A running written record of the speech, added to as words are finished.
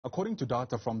According to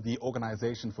data from the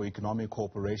Organization for Economic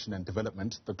Cooperation and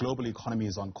Development, the global economy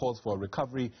is on course for a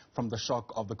recovery from the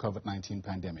shock of the COVID-19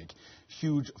 pandemic.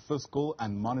 Huge fiscal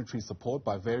and monetary support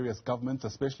by various governments,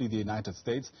 especially the United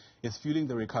States, is fueling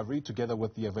the recovery together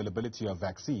with the availability of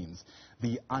vaccines.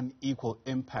 The unequal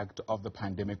impact of the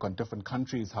pandemic on different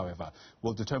countries, however,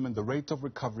 will determine the rate of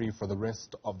recovery for the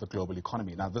rest of the global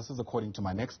economy. Now, this is according to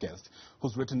my next guest,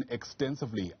 who's written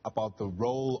extensively about the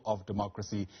role of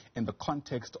democracy in the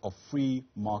context of free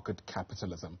market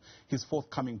capitalism. His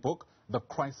forthcoming book, The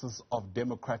Crisis of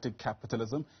Democratic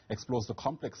Capitalism, explores the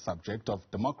complex subject of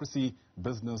democracy,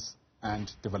 business, and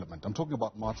development. I'm talking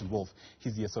about Martin Wolf.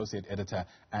 He's the associate editor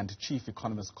and chief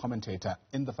economist commentator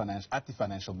at the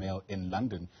Financial Mail in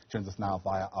London. Joins us now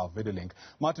via our video link.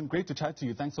 Martin, great to chat to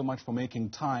you. Thanks so much for making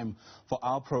time for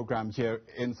our program here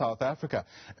in South Africa.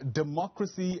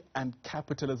 Democracy and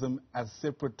capitalism as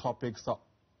separate topics are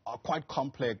quite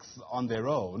complex on their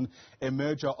own. A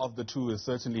merger of the two is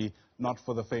certainly not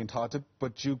for the faint-hearted,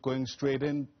 but you're going straight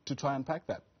in to try and unpack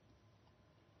that.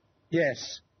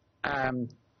 Yes.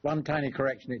 One tiny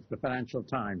correction, it's the Financial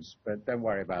Times, but don't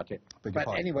worry about it. But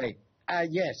anyway,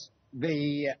 yes,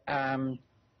 the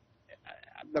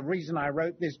reason I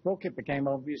wrote this book, it became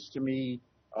obvious to me,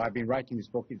 I've been writing this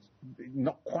book, it's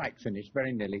not quite finished,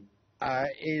 very nearly,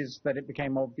 is that it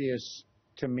became obvious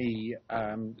to me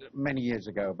many years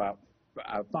ago, about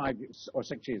 5 or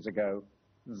 6 years ago,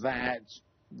 that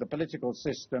the political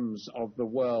systems of the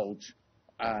world,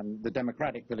 the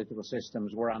democratic political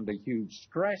systems, were under huge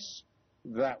stress,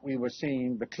 that we were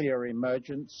seeing the clear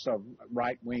emergence of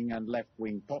right-wing and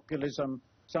left-wing populism,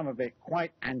 some of it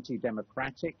quite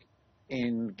anti-democratic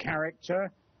in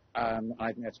character. I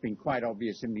think that's been quite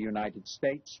obvious in the United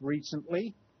States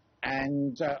recently.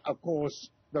 And, of course,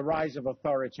 the rise of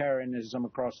authoritarianism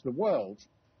across the world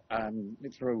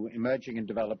through emerging and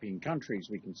developing countries.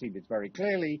 We can see this very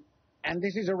clearly. And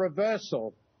this is a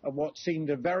reversal of what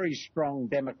seemed a very strong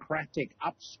democratic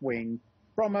upswing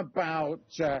from about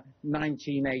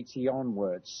 1980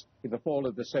 onwards, with the fall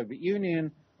of the Soviet Union,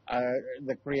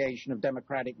 the creation of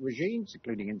democratic regimes,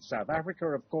 including in South Africa,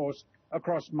 of course,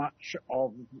 across much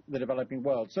of the developing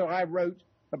world. So I wrote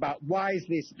about why is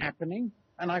this happening,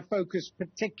 and I focused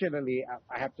particularly,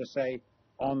 I have to say,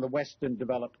 on the Western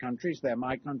developed countries. They're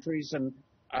my countries, and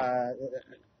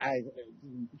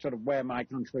sort of where my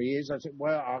country is, as it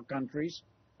were, our countries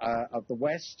of the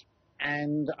West.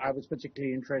 And I was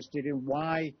particularly interested in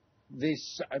why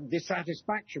this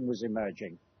dissatisfaction was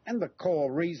emerging. And the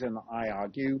core reason, I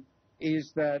argue,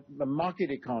 is that the market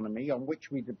economy on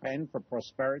which we depend for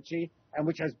prosperity, and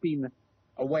which has been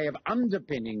a way of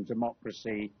underpinning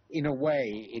democracy, in a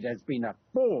way it has been a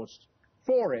force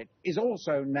for it, is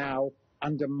also now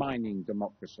undermining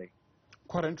democracy.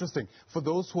 Quite interesting. For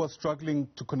those who are struggling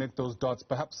to connect those dots,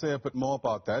 perhaps say a bit more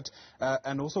about that,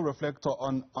 and also reflect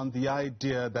on the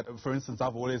idea that, for instance,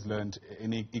 I've always learned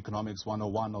in Economics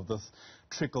 101 of this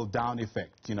trickle-down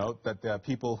effect, you know, that there are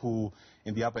people who,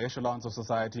 in the upper echelons of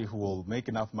society, who will make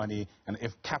enough money, and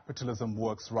if capitalism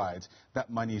works right, that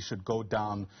money should go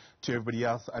down to everybody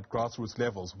else at grassroots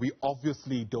levels. We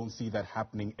obviously don't see that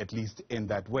happening, at least in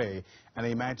that way, and I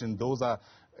imagine those are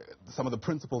some of the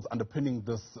principles underpinning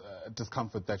this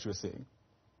discomfort that you're seeing.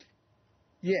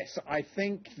 Yes, I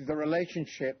think the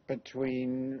relationship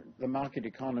between the market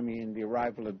economy and the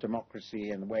arrival of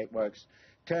democracy and the way it works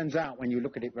turns out, when you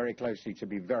look at it very closely, to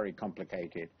be very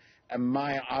complicated. And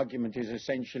my argument is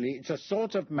essentially it's a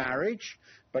sort of marriage,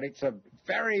 but it's a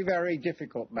very, very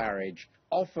difficult marriage,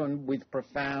 often with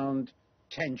profound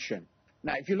tension.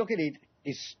 Now, if you look at it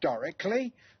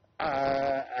historically,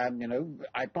 you know,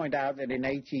 I point out that in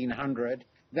 1800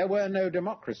 there were no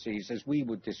democracies, as we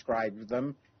would describe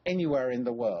them, anywhere in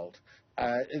the world.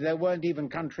 There weren't even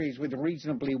countries with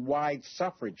reasonably wide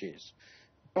suffrages.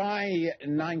 By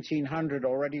 1900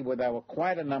 already, there were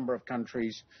quite a number of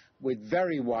countries with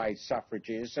very wide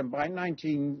suffrages, and by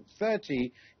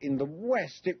 1930 in the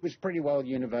West it was pretty well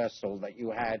universal, that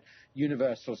you had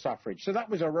universal suffrage. So that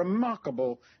was a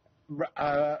remarkable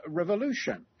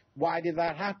revolution. Why did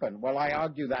that happen? Well, I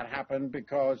argue that happened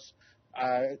because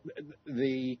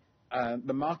the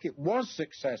market was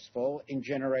successful in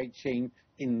generating,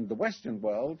 in the Western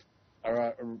world,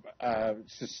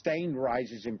 sustained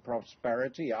rises in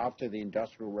prosperity after the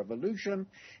Industrial Revolution.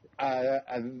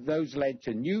 Those led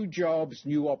to new jobs,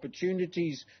 new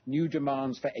opportunities, new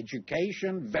demands for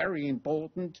education, very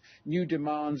important, new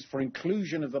demands for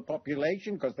inclusion of the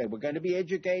population because they were going to be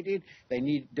educated,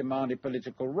 they demanded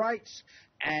political rights,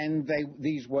 and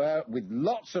these were, with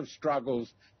lots of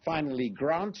struggles, finally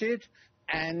granted.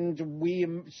 And we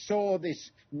saw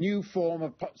this new form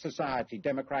of society,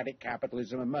 democratic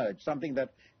capitalism, emerge, something that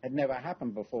had never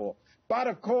happened before. But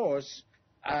of course,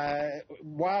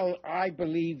 while I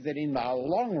believe that in the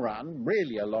long run,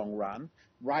 really a long run,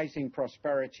 rising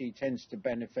prosperity tends to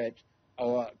benefit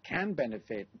or can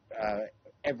benefit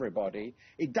everybody,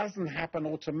 it doesn't happen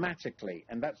automatically.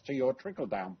 And that's to your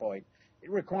trickle-down point.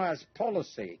 It requires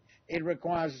policy. It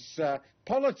requires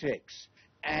politics.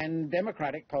 And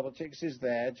democratic politics is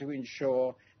there to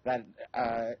ensure that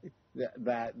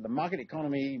that the market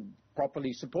economy,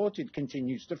 properly supported,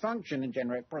 continues to function and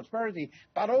generate prosperity,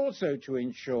 but also to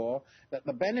ensure that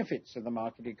the benefits of the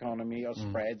market economy are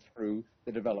spread through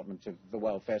the development of the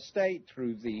welfare state,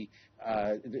 through the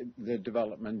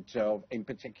development of, in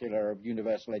particular, of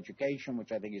universal education,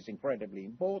 which I think is incredibly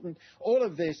important. All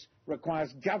of this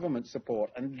requires government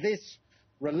support, and this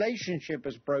relationship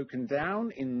has broken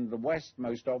down in the West,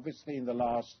 most obviously in the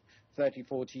last 30,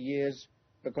 40 years,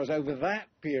 because over that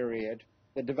period,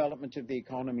 the development of the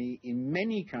economy in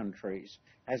many countries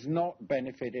has not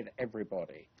benefited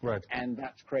everybody. Right. And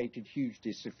that's created huge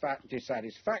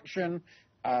dissatisfaction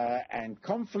and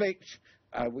conflict,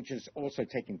 which has also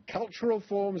taken cultural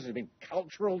forms. There have been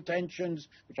cultural tensions,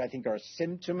 which I think are a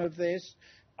symptom of this.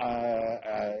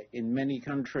 In many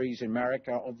countries, in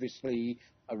America, obviously,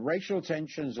 racial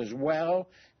tensions as well.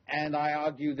 And I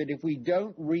argue that if we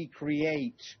don't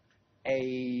recreate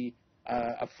a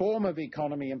form of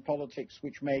economy and politics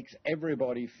which makes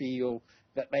everybody feel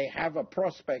that they have a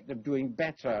prospect of doing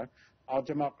better, our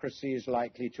democracy is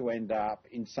likely to end up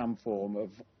in some form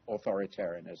of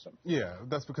authoritarianism. Yeah,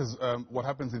 that's because what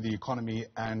happens in the economy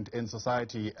and in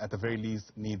society, at the very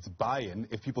least, needs buy-in.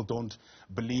 If people don't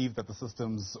believe that the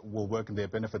systems will work in their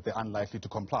benefit, they're unlikely to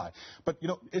comply. But, you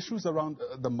know, issues around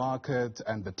the market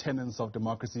and the tenets of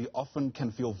democracy often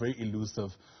can feel very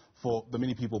elusive for the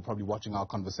many people probably watching our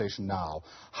conversation now.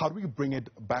 How do we bring it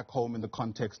back home in the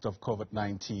context of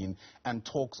COVID-19 and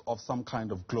talks of some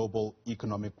kind of global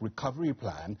economic recovery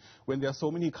plan when there are so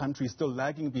many countries still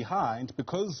lagging behind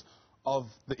because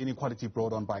of the inequality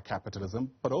brought on by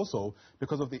capitalism, but also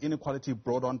because of the inequality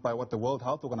brought on by what the World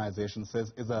Health Organization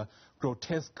says is a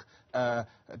grotesque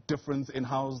difference in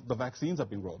how the vaccines are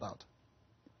being rolled out?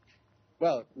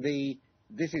 Well,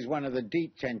 this is one of the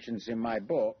deep tensions in my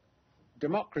book.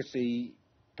 Democracy,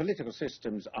 political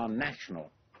systems are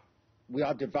national. We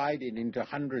are divided into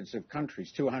hundreds of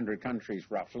countries, 200 countries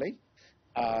roughly,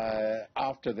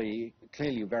 after the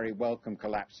clearly very welcome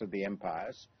collapse of the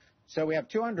empires. So we have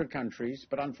 200 countries,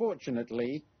 but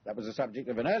unfortunately, that was the subject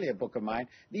of an earlier book of mine,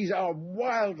 these are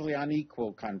wildly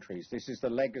unequal countries. This is the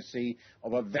legacy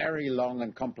of a very long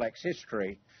and complex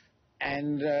history.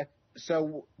 And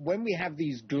so when we have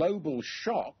these global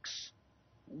shocks,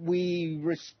 we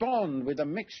respond with a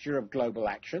mixture of global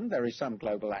action. There is some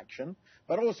global action,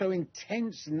 but also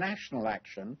intense national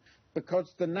action,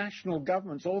 because the national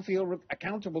governments all feel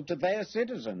accountable to their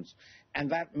citizens. And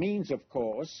that means, of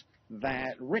course,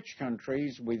 that rich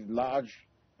countries with large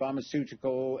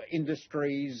pharmaceutical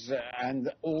industries and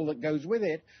all that goes with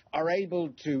it are able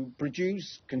to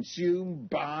produce, consume,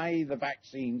 buy the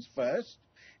vaccines first.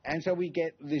 And so we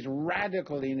get this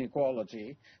radical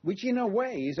inequality, which in a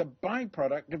way is a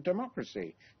byproduct of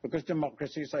democracy, because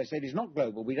democracy, as I said, is not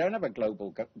global. We don't have a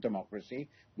global democracy.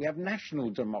 We have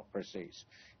national democracies.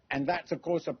 And that's, of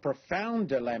course, a profound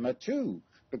dilemma, too,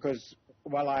 because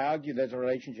while I argue there's a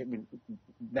relationship with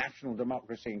national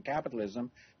democracy and capitalism,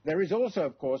 there is also,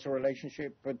 of course, a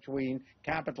relationship between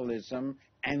capitalism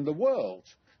and the world.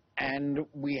 And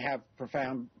we have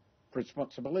profound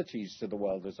responsibilities to the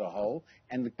world as a whole,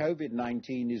 and the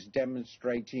COVID-19 is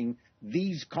demonstrating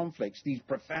these conflicts, these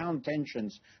profound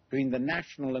tensions between the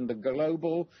national and the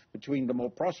global, between the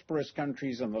more prosperous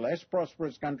countries and the less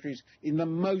prosperous countries, in the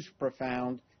most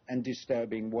profound and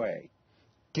disturbing way.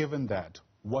 Given that,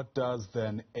 what does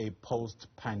then a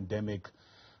post-pandemic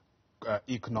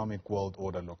economic world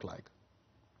order look like?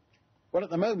 Well, at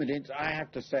the moment, I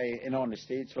have to say, in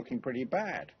honesty, it's looking pretty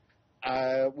bad.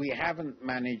 We haven't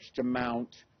managed to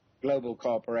mount global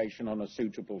cooperation on a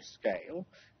suitable scale.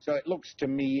 So it looks to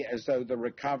me as though the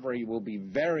recovery will be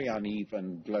very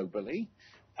uneven globally.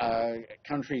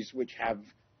 Countries which have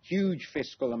huge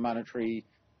fiscal and monetary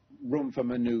room for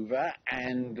maneuver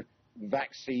and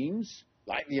vaccines,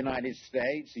 like the United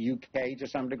States, the UK to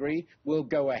some degree, will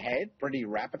go ahead pretty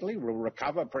rapidly, will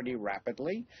recover pretty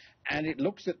rapidly. And it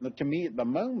looks to me at the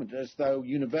moment as though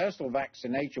universal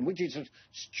vaccination, which is a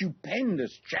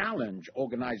stupendous challenge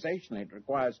organizationally, it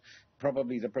requires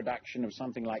probably the production of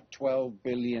something like 12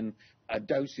 billion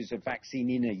doses of vaccine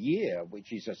in a year,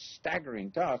 which is a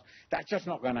staggering task. That's just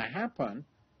not going to happen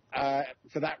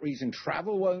For that reason,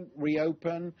 travel won't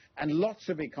reopen, and lots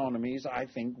of economies, I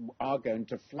think, are going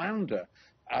to flounder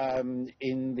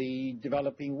in the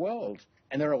developing world.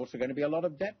 And there are also going to be a lot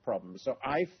of debt problems. So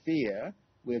I fear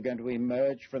we're going to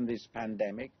emerge from this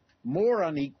pandemic more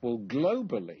unequal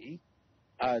globally,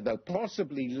 though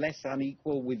possibly less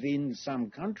unequal within some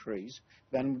countries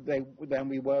than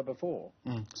we were before.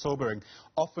 Sobering.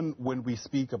 Often when we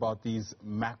speak about these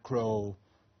macro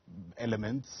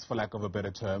elements, for lack of a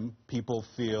better term, people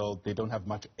feel they don't have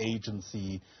much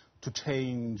agency to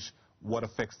change what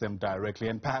affects them directly,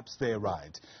 and perhaps they're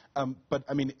right. But,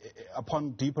 I mean,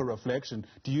 upon deeper reflection,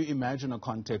 do you imagine a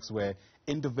context where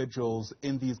individuals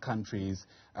in these countries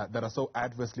that are so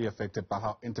adversely affected by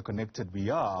how interconnected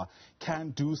we are can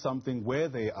do something where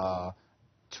they are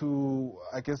to,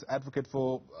 I guess, advocate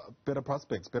for better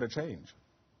prospects, better change?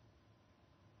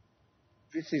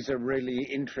 This is a really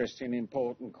interesting,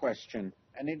 important question,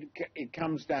 and it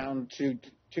comes down to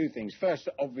two things. First,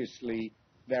 obviously,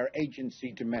 their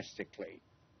agency domestically.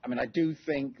 I mean, I do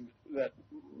think that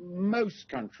most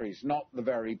countries, not the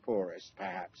very poorest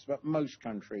perhaps, but most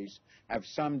countries have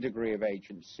some degree of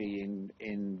agency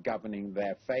in governing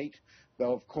their fate,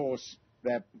 though of course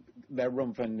their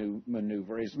room for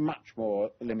maneuver is much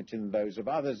more limited than those of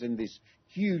others in this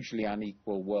hugely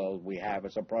unequal world we have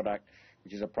as a product,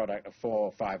 which is a product of 400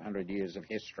 or 500 years of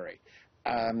history.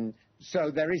 So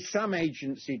there is some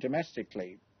agency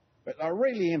domestically. But a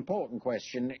really important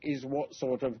question is what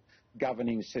sort of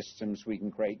governing systems we can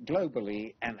create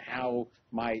globally, and how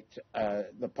might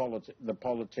the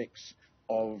politics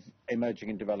of emerging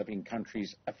and developing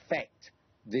countries affect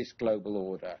this global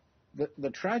order. The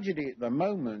tragedy at the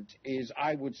moment is,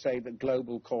 I would say, that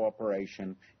global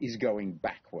cooperation is going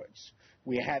backwards.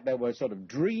 There were sort of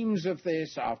dreams of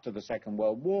this after the Second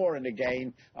World War, and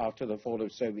again after the fall of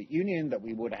the Soviet Union, that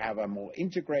we would have a more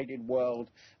integrated world,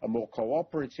 a more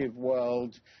cooperative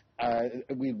world.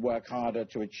 We'd work harder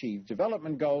to achieve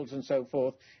development goals and so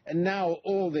forth. And now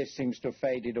all this seems to have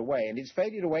faded away. And it's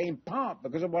faded away in part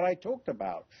because of what I talked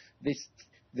about. The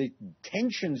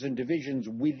tensions and divisions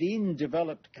within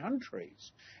developed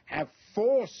countries have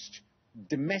forced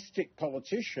domestic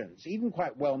politicians, even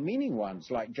quite well-meaning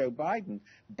ones like Joe Biden,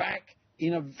 back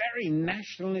in a very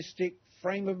nationalistic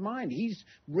frame of mind. He's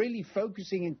really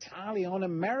focusing entirely on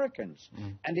Americans.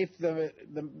 And if the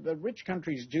rich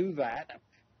countries do that,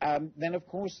 then of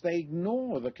course they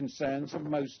ignore the concerns of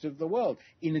most of the world.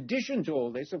 In addition to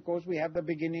all this, of course, we have the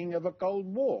beginning of a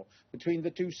Cold War between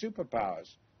the two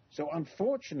superpowers. So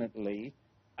unfortunately,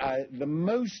 the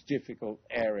most difficult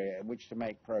area in which to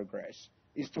make progress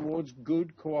is towards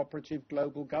good cooperative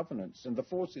global governance. And the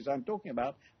forces I'm talking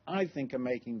about, I think, are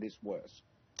making this worse.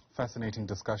 Fascinating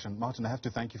discussion. Martin, I have to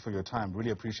thank you for your time.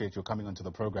 Really appreciate you coming onto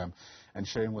the program and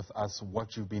sharing with us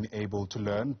what you've been able to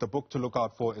learn. The book to look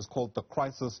out for is called The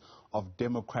Crisis of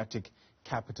Democratic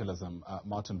Capitalism.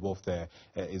 Martin Wolf there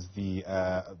is the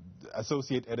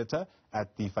associate editor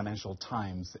at the Financial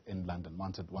Times in London.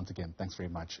 Martin, once again, thanks very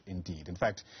much indeed. In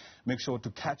fact, make sure to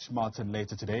catch Martin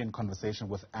later today in conversation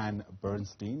with Anne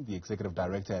Bernstein, the executive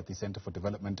director at the Center for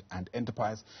Development and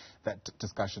Enterprise. That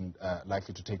discussion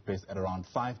likely to take place at around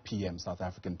 5 p.m. South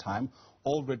African time.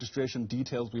 All registration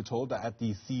details, we're told, are at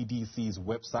the CDC's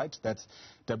website. That's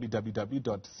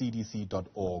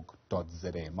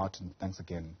www.cdc.org.za. Martin, thanks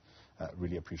again.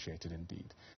 Really appreciate it indeed.